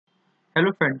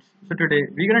Hello friends, so today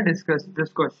we're going to discuss this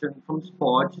question from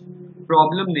SPOJ,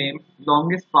 problem name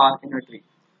longest path in a tree.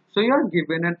 So you are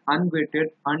given an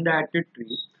unweighted, undirected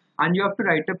tree and you have to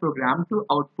write a program to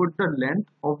output the length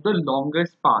of the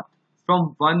longest path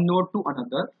from one node to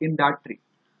another in that tree.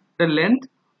 The length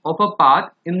of a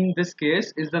path in this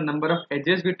case is the number of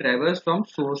edges we traverse from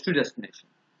source to destination.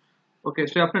 Okay,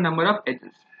 so you have the number of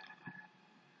edges.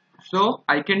 So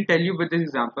I can tell you with this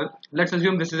example, let's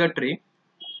assume this is a tree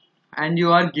and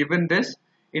you are given this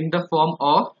in the form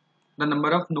of the number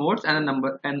of nodes and the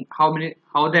number and how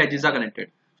the edges are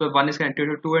connected. So one is connected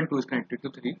to 2 and 2 is connected to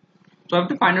 3. So I have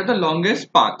to find out the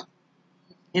longest path.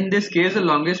 In this case the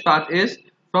longest path is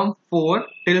from 4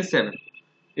 till 7.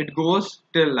 It goes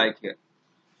till like here.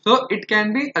 So it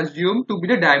can be assumed to be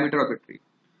the diameter of the tree.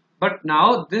 But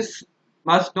now this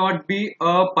must not be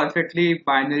a perfectly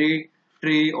binary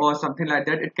tree or something like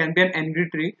that. It can be an n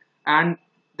tree and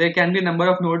there can be a number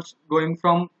of nodes going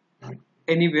from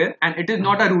anywhere and it is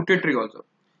not a rooted tree also.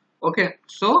 Okay,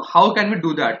 so how can we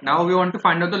do that? Now we want to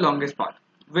find out the longest path,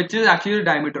 which is actually the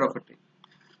diameter of a tree.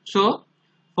 So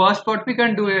first what we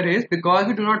can do here is, because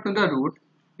we do not know the root,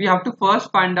 we have to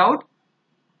first find out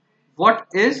what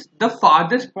is the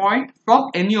farthest point from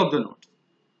any of the nodes.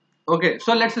 Okay,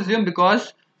 so let's assume,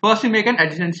 because first we make an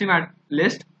adjacency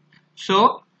list.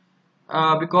 So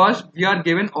because we are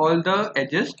given all the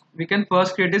edges, we can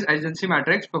first create this adjacency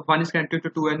matrix. So 1 is connected to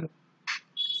 2 and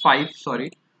 5,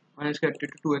 sorry, 1 is connected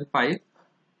to 2 and 5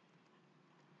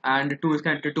 and 2 is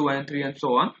connected to 1 and 3 and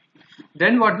so on.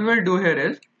 Then what we will do here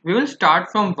is, we will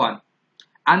start from 1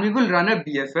 and we will run a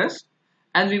BFS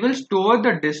and we will store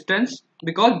the distance,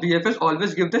 because BFS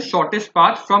always gives the shortest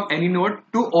path from any node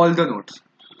to all the nodes.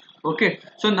 Okay,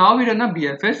 so now we run a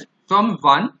BFS from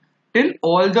 1 till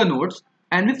all the nodes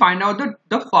and we find out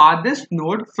the farthest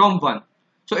node from 1.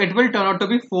 So it will turn out to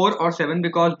be 4 or 7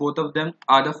 because both of them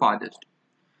are the farthest.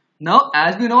 Now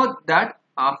as we know that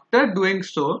after doing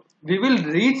so, we will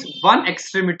reach one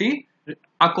extremity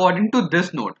according to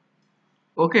this node.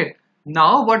 Okay,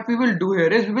 now what we will do here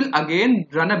is, we will again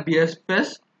run a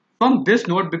BFS from this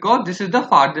node because this is the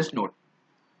farthest node.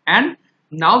 And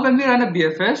now when we run a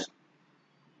BFS,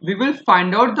 we will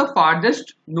find out the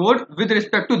farthest node with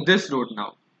respect to this node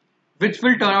now, which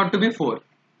will turn out to be 4.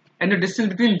 And the distance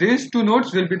between these two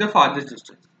nodes will be the farthest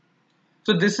distance.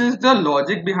 So this is the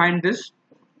logic behind this.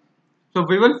 So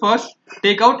we will first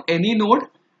take out any node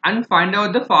and find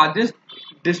out the farthest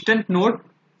distant node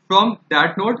from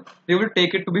that node. We will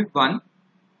take it to be 1.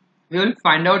 We will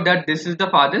find out that this is the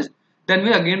farthest. Then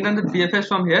we again run the BFS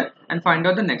from here and find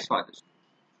out the next farthest.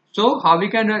 So how we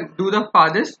can do the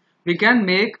farthest? We can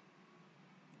make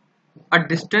a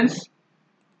distance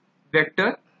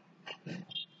vector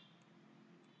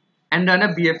and run a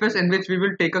BFS in which we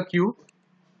will take a queue.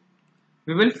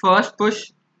 We will first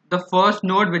push the first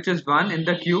node, which is 1, in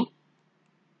the queue.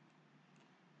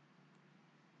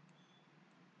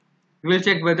 We will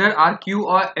check whether our queue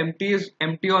or empty is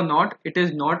empty or not. It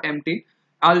is not empty.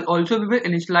 Also we will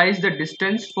initialize the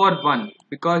distance for 1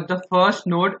 because the first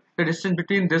node, the distance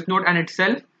between this node and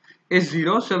itself is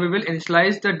 0. So we will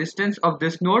initialize the distance of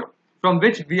this node from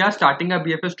which we are starting our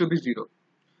BFS to be 0.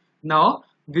 Now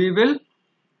we will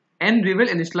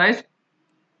initialize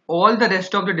all the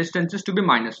rest of the distances to be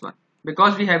 -1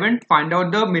 because we haven't find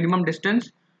out the minimum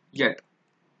distance yet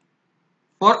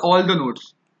for all the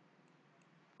nodes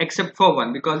except for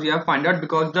 1, because we have find out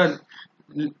because the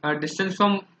distance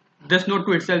from this node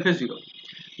to itself is 0.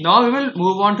 Now we will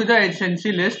move on to the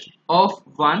adjacency list of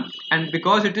 1, and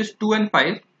because it is 2 and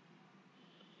 5,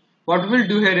 what we will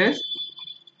do here is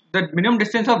the minimum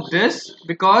distance of this,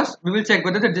 because we will check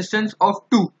whether the distance of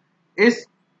 2 is,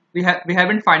 we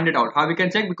haven't find it out. How we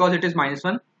can check? Because it is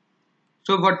 -1.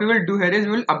 So what we will do here is,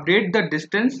 we will update the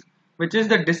distance, which is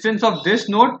the distance of this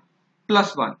node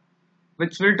plus 1,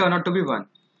 which will turn out to be 1.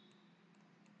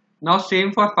 Now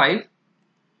same for 5,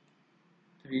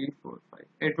 3, 4, 5.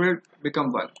 It will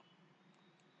become 1.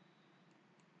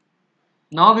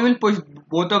 Now we will push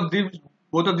both of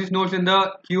these nodes in the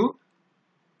queue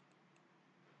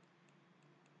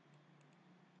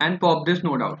and pop this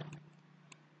node out.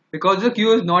 Because the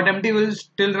queue is not empty, we will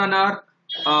still run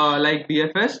our like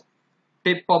BFS.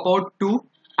 Pop out 2,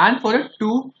 and for a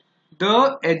 2,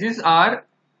 the edges are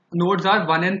nodes are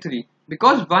 1 and 3.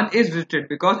 Because 1 is visited,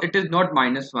 because it is not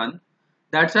 -1.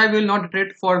 That's why we will not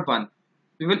iterate for 1.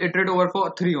 We will iterate over for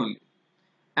 3 only.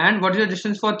 And what is the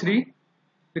distance for 3?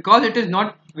 Because it is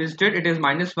not visited, it is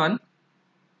 -1.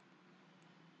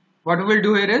 What we will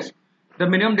do here is, the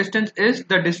minimum distance is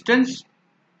the distance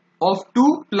of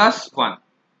 2 plus 1.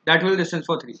 That will be the distance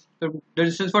for 3. So the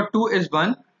distance for 2 is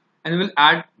 1 and we will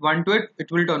add 1 to it,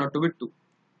 it will turn out to be 2.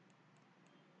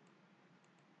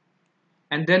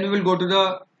 And then we will go to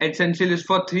the adjacency list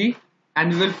for 3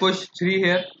 and we will push 3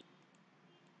 here,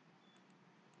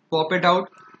 pop it out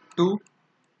 2.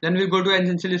 Then we'll go to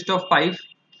adjacency list of 5.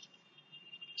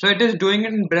 So it is doing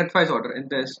it in breadth-wise order. In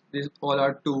this, these all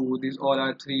are 2, these all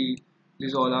are 3,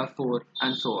 these all are 4,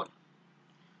 and so on.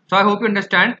 So I hope you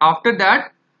understand. After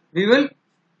that, we will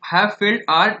have filled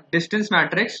our distance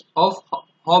matrix of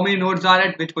how many nodes are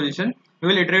at which position. We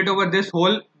will iterate over this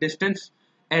whole distance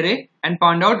array and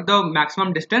find out the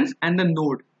maximum distance and the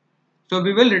node. So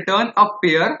we will return a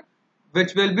pair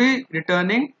which will be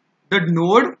returning the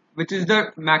node which is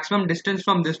the maximum distance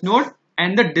from this node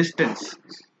and the distance.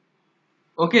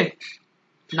 Okay.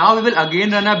 Now we will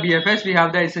again run our BFS. We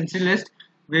have the essential list.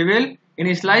 We will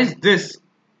initialize this.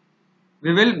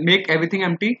 We will make everything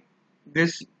empty.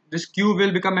 This queue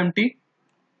will become empty.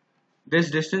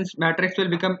 This distance matrix will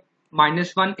become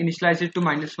 -1. Initialize it to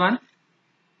 -1.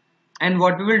 And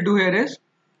what we will do here is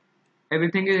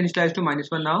everything is initialized to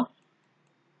 -1 now.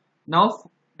 Now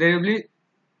there will be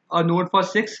a node for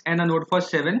 6 and a node for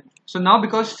 7. So now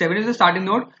because 7 is the starting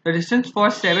node, the distance for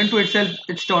 7 to itself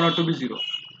it's turned out to be 0.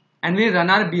 And we run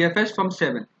our BFS from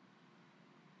 7.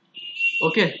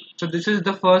 Okay, so this is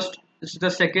the first, this is the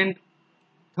second,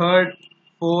 third,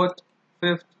 fourth,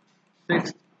 fifth,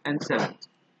 sixth, and seventh.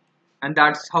 And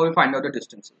that's how we find out the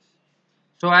distances.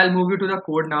 So I'll move you to the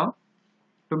code now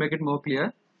to make it more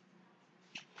clear.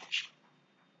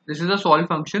 This is a solve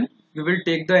function. We will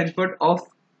take the input of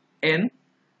n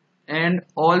and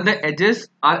all the edges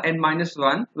are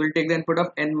n-1. We'll take the input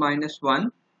of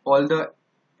n-1, all the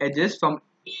edges from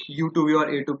u to v or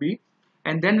a to b,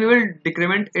 and then we will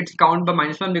decrement its count by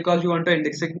 -1 because we want to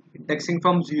indexing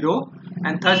from 0,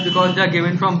 and thus because they are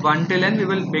given from 1 till n, we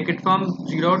will make it from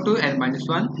 0 to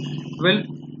n-1. We'll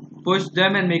push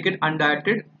them and make it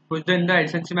undirected. Push them in the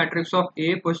adjacency matrix of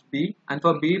a, push b, and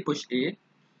for b push a.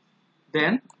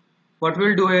 Then what we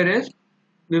will do here is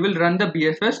we will run the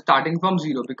BFS starting from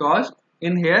 0 because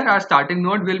in here our starting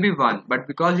node will be 1, but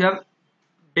because you have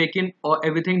taken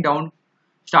everything down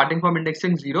starting from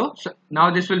indexing 0, so now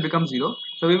this will become 0.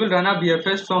 So we will run our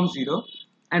BFS from 0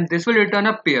 and this will return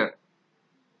a pair.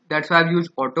 That's why I've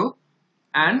used auto,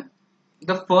 and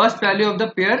the first value of the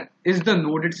pair is the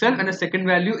node itself and the second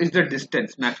value is the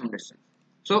distance, maximum distance.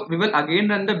 So we will again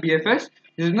run the BFS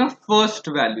using the first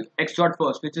value, x dot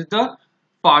first, which is the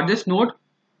farthest node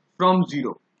from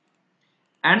 0,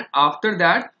 and after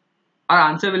that our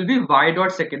answer will be y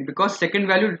dot second because second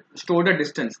value store the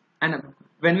distance, and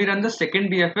when we run the second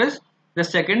BFS,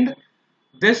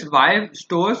 this y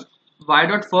stores y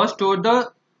dot first store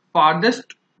the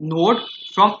farthest node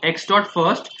from x dot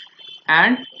first,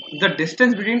 and the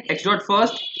distance between x dot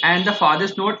first and the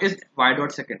farthest node is y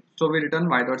dot second. So we return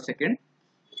y dot second.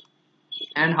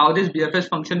 And how this BFS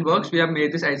function works, we have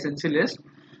made this adjacency list.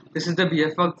 This is the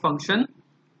BFS function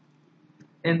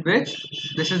in which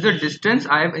this is the distance.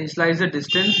 I have initialized the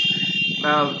distance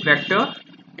vector,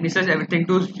 initialize everything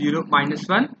to 0,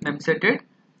 -1, and set it,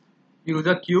 use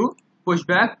a queue, push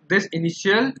back this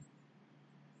initial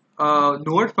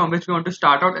node from which we want to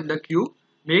start out in the queue,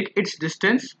 make its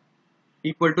distance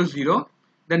equal to 0.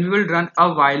 Then we will run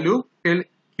a while loop till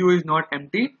queue is not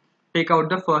empty, take out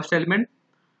the first element,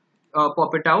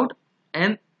 pop it out,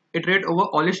 and iterate over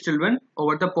all its children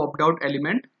over the popped out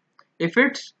element. If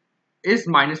it is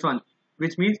 -1,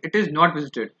 which means it is not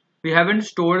visited, we haven't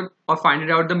stored or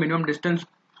finded out the minimum distance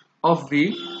of v,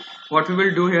 what we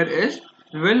will do here is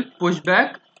we will push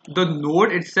back the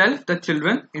node itself, the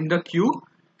children in the queue,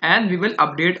 and we will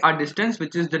update our distance,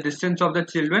 which is the distance of the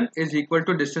children is equal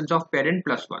to distance of parent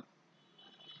plus 1.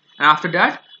 And after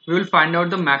that we will find out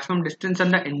the maximum distance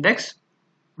and the index,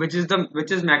 which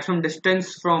is maximum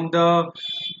distance from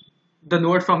the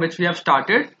node from which we have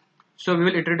started. So we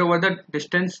will iterate over the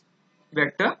distance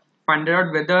vector, find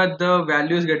out whether the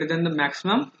value is greater than the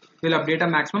maximum, we'll update a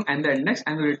maximum and the index,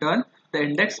 and we return the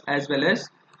index as well as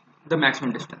the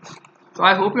maximum distance. So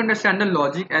I hope you understand the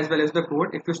logic as well as the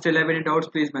code. If you still have any doubts,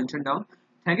 please mention down.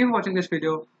 Thank you for watching this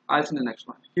video. I'll see you in the next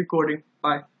one. Keep coding.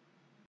 Bye.